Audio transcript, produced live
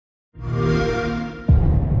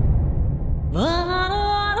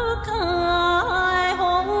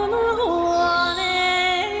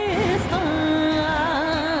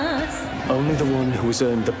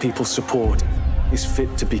concerned the people support is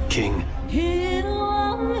fit to be king.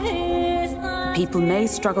 People may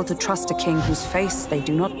struggle to trust a king whose face they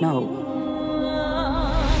do not know.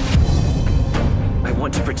 I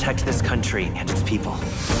want to protect this country and its people.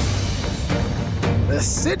 The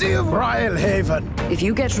city of Rhylehaven. If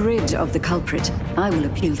you get rid of the culprit, I will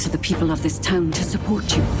appeal to the people of this town to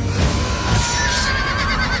support you.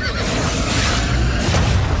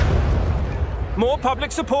 More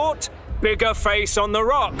public support, bigger face on the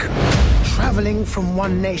rock. Traveling from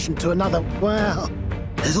one nation to another, well,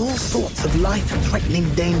 there's all sorts of life-threatening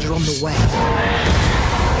danger on the way.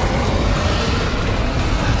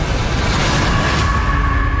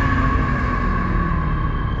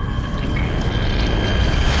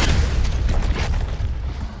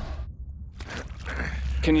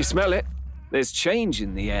 Can you smell it? There's change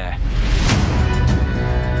in the air.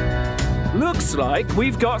 Looks like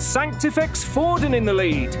we've got Sanctifex Forden in the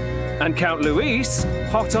lead, and Count Luis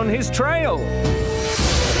hot on his trail.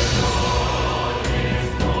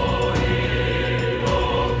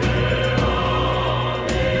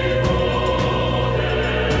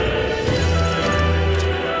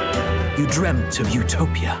 You dreamt of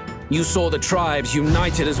utopia. You saw the tribes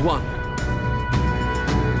united as one.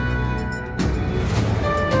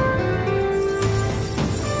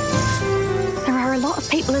 There are a lot of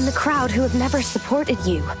people in the crowd who have never supported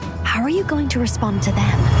you. How are you going to respond to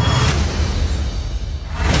them?